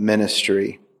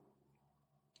ministry.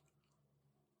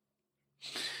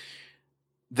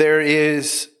 There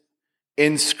is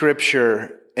in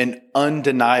Scripture an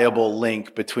undeniable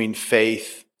link between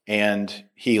faith and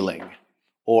healing,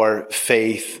 or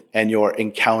faith and your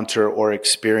encounter or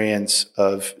experience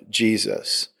of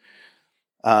Jesus.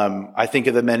 I think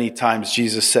of the many times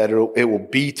Jesus said, it will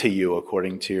be to you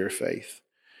according to your faith,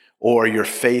 or your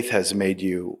faith has made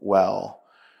you well,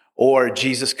 or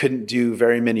Jesus couldn't do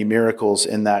very many miracles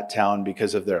in that town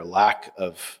because of their lack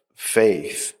of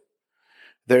faith.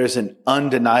 there's an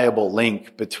undeniable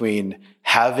link between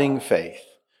having faith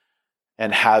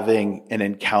and having an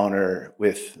encounter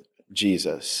with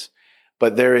Jesus.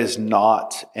 But there is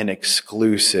not an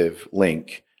exclusive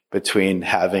link between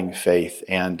having faith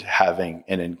and having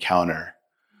an encounter.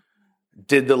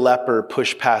 Did the leper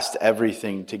push past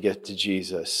everything to get to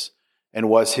Jesus? And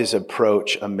was his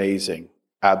approach amazing?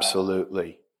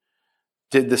 Absolutely.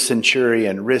 Did the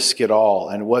centurion risk it all?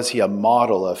 And was he a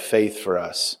model of faith for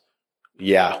us?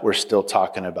 Yeah, we're still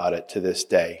talking about it to this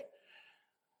day.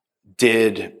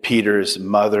 Did Peter's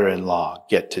mother-in-law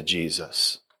get to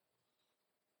Jesus?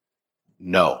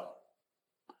 No.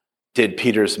 Did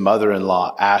Peter's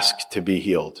mother-in-law ask to be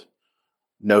healed?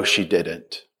 No, she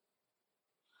didn't.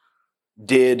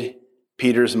 Did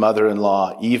Peter's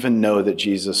mother-in-law even know that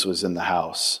Jesus was in the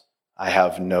house? I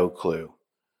have no clue.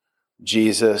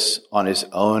 Jesus, on his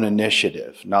own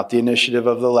initiative, not the initiative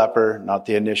of the leper, not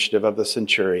the initiative of the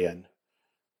centurion,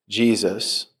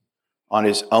 Jesus, on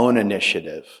his own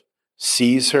initiative,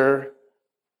 sees her,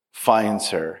 finds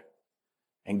her,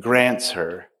 and grants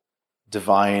her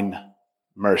divine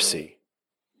mercy.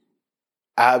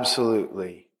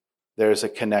 Absolutely, there's a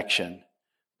connection,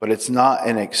 but it's not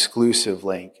an exclusive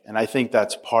link. And I think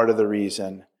that's part of the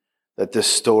reason that this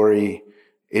story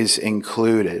is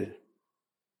included.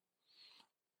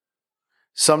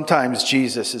 Sometimes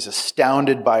Jesus is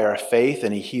astounded by our faith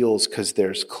and he heals because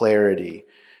there's clarity.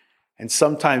 And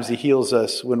sometimes he heals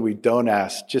us when we don't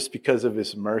ask just because of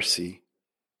his mercy.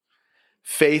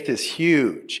 Faith is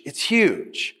huge. It's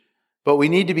huge. But we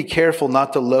need to be careful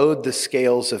not to load the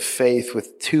scales of faith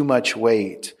with too much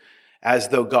weight, as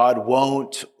though God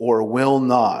won't or will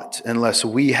not unless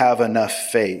we have enough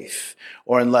faith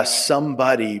or unless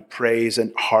somebody prays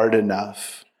hard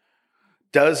enough.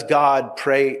 Does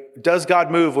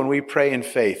God move when we pray in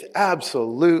faith?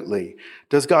 Absolutely.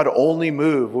 Does God only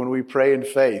move when we pray in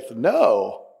faith?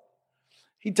 No.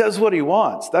 He does what he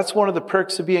wants. That's one of the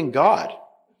perks of being God.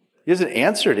 He doesn't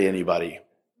answer to anybody.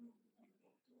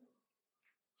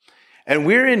 And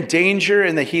we're in danger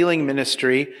in the healing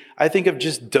ministry, I think, of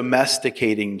just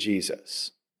domesticating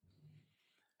Jesus.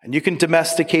 And you can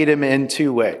domesticate him in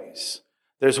two ways.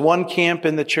 There's one camp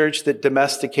in the church that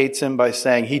domesticates him by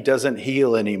saying he doesn't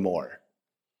heal anymore.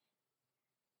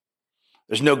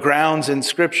 There's no grounds in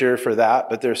Scripture for that,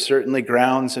 but there's certainly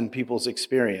grounds in people's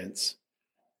experience.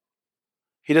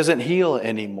 He doesn't heal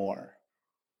anymore.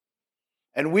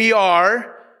 And we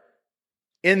are,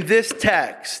 in this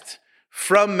text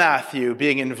from Matthew,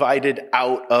 being invited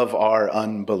out of our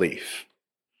unbelief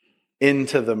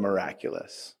into the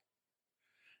miraculous.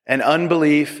 And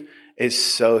unbelief is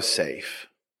so safe.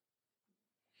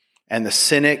 And the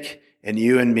cynic in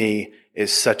you and me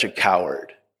is such a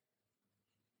coward.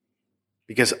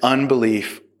 Because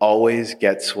unbelief always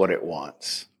gets what it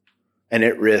wants. And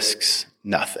it risks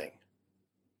nothing.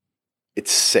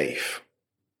 It's safe.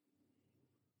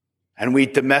 And we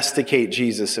domesticate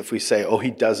Jesus if we say, oh,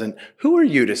 he doesn't. Who are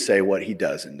you to say what he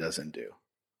does and doesn't do?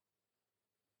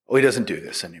 Oh, he doesn't do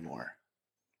this anymore.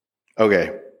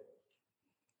 Okay.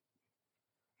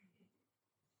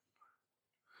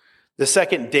 The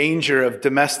second danger of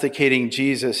domesticating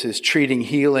Jesus is treating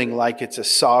healing like it's a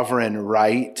sovereign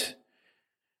right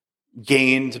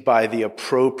gained by the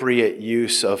appropriate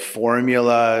use of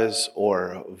formulas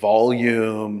or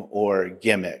volume or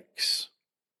gimmicks.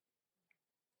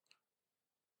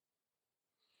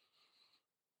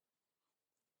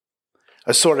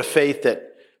 A sort of faith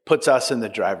that puts us in the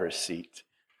driver's seat.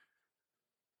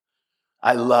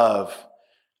 I love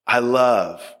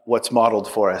what's modeled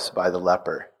for us by the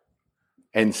leper.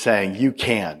 And saying, you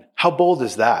can. How bold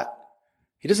is that?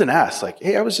 He doesn't ask, like,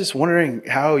 hey, I was just wondering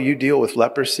how you deal with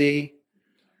leprosy.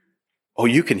 Oh,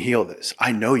 you can heal this.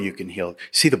 I know you can heal.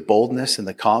 See the boldness and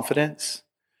the confidence?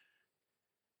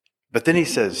 But then he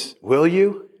says, will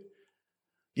you?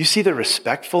 You see the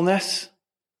respectfulness,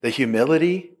 the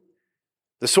humility,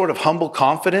 the sort of humble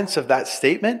confidence of that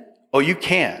statement? Oh, you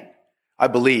can. I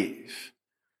believe.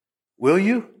 Will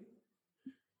you?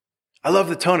 I love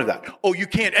the tone of that. Oh, you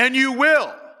can, and you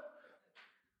will.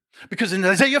 Because in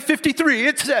Isaiah 53,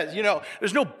 it says,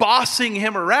 there's no bossing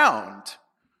him around.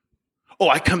 Oh,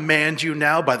 I command you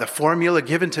now by the formula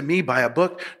given to me by a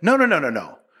book.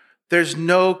 No. There's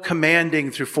no commanding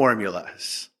through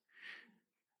formulas.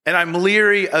 And I'm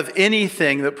leery of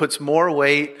anything that puts more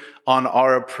weight on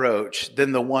our approach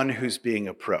than the one who's being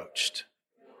approached.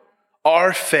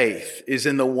 Our faith is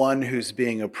in the one who's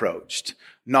being approached,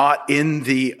 not in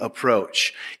the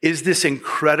approach. Is this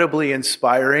incredibly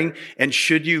inspiring? And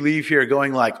should you leave here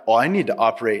going like, oh, I need to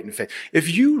operate in faith? If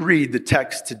you read the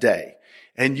text today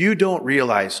and you don't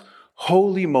realize,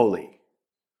 holy moly,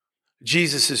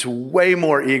 Jesus is way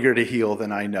more eager to heal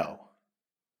than I know.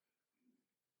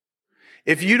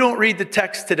 If you don't read the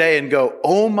text today and go,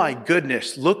 oh my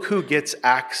goodness, look who gets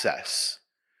access.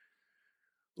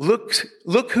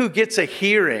 Look who gets a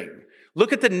hearing.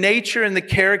 Look at the nature and the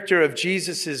character of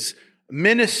Jesus'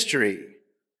 ministry.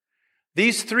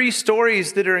 These three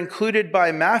stories that are included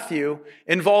by Matthew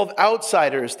involve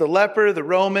outsiders: the leper, the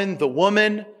Roman, the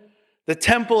woman. The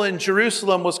temple in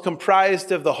Jerusalem was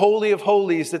comprised of the Holy of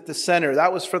Holies at the center.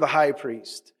 That was for the high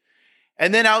priest.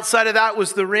 And then outside of that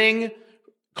was the ring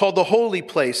called the holy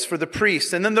place for the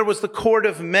priests. And then there was the court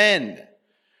of men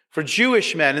for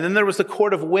Jewish men. And then there was the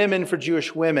court of women for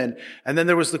Jewish women. And then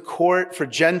there was the court for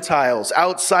Gentiles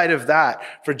outside of that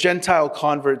for Gentile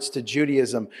converts to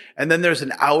Judaism. And then there's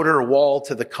an outer wall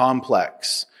to the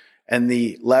complex. And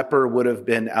the leper would have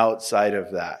been outside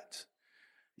of that.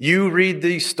 You read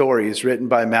these stories written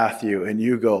by Matthew and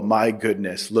you go, my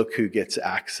goodness, look who gets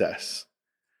access.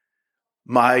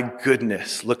 My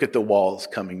goodness, look at the walls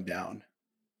coming down.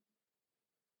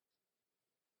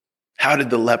 How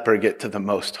did the leper get to the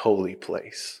most holy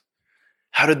place?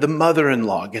 How did the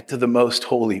mother-in-law get to the most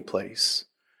holy place?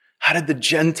 How did the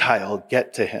Gentile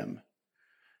get to him?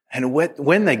 And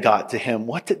when they got to him,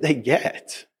 what did they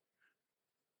get?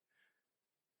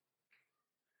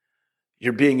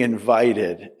 You're being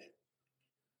invited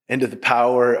into the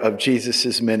power of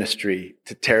Jesus' ministry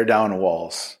to tear down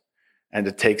walls and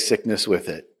to take sickness with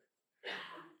it.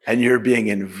 And you're being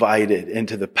invited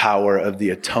into the power of the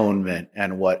atonement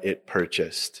and what it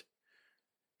purchased.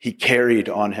 He carried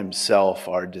on himself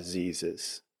our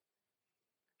diseases.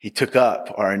 He took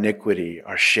up our iniquity,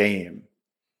 our shame.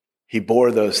 He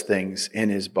bore those things in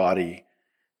his body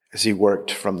as he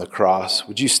worked from the cross.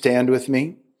 Would you stand with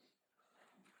me?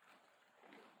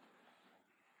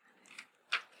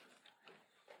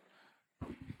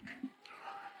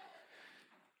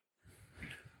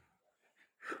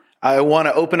 I want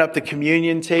to open up the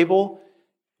communion table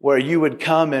where you would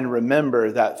come and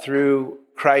remember that through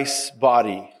Christ's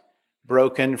body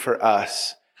broken for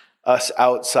us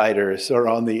outsiders are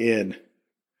on the in.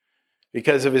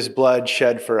 Because of his blood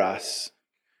shed for us,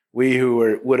 we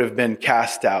who would have been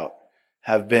cast out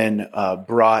have been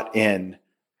brought in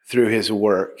through his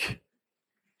work.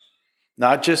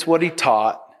 Not just what he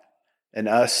taught and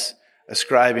us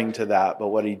ascribing to that, but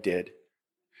what he did.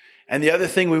 And the other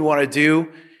thing we want to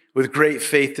do with great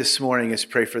faith this morning is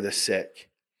pray for the sick.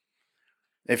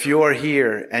 If you're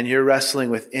here and you're wrestling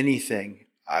with anything,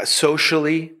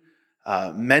 socially,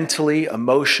 mentally,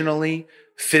 emotionally,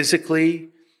 physically,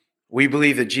 we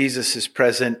believe that Jesus is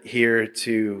present here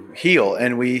to heal,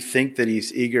 and we think that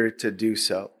he's eager to do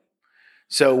so.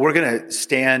 So we're going to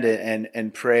stand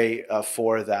and pray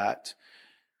for that.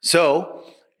 So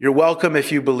you're welcome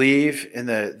if you believe in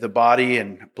the body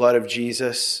and blood of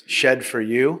Jesus shed for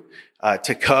you.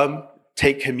 To come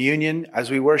take communion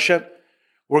as we worship.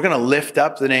 We're going to lift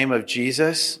up the name of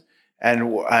Jesus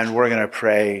and we're going to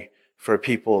pray for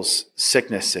people's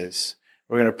sicknesses.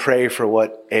 We're going to pray for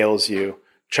what ails you,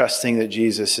 trusting that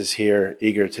Jesus is here,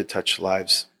 eager to touch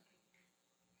lives.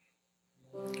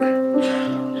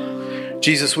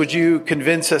 Jesus, would you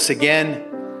convince us again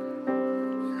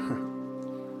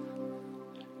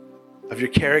of your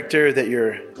character, that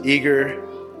you're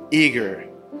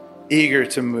eager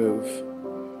to move.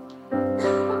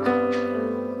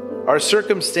 Our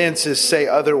circumstances say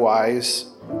otherwise,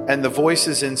 and the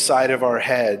voices inside of our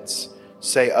heads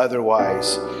say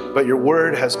otherwise. But your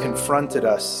word has confronted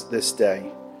us this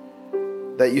day,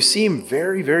 that you seem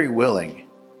very, very willing.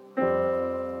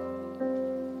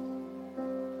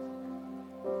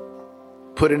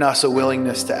 Put in us a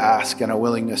willingness to ask and a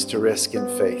willingness to risk in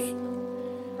faith.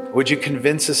 Would you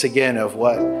convince us again of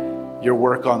what your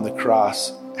work on the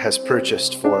cross has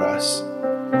purchased for us?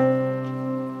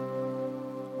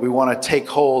 We want to take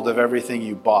hold of everything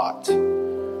you bought.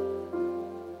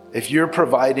 If you're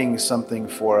providing something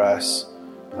for us,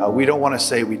 we don't want to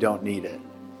say we don't need it.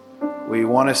 We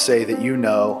want to say that you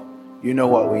know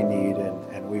what we need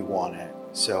and we want it.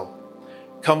 So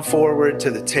come forward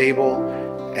to the table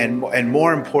and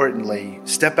more importantly,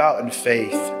 step out in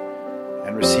faith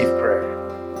and receive prayer.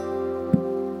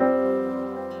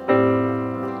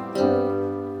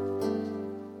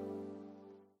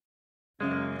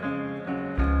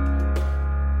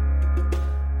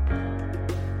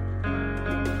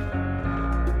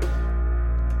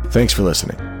 Thanks for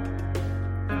listening.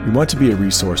 We want to be a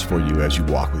resource for you as you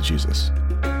walk with Jesus.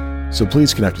 So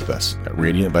please connect with us at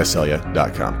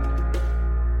radiantvisalia.com.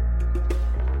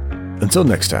 Until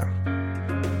next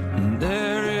time.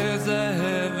 There is a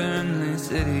heavenly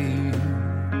city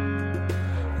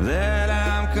that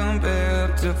I'm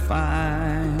compelled to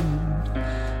find.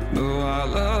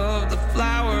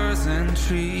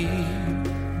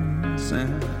 trees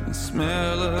and the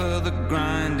smell of the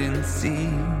grinding sea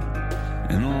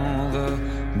and all the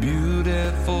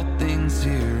beautiful things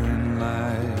here in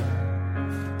life.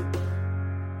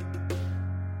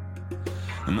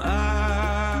 And I'm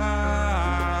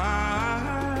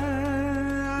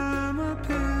a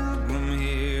pilgrim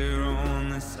here on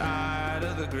the side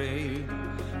of the grave.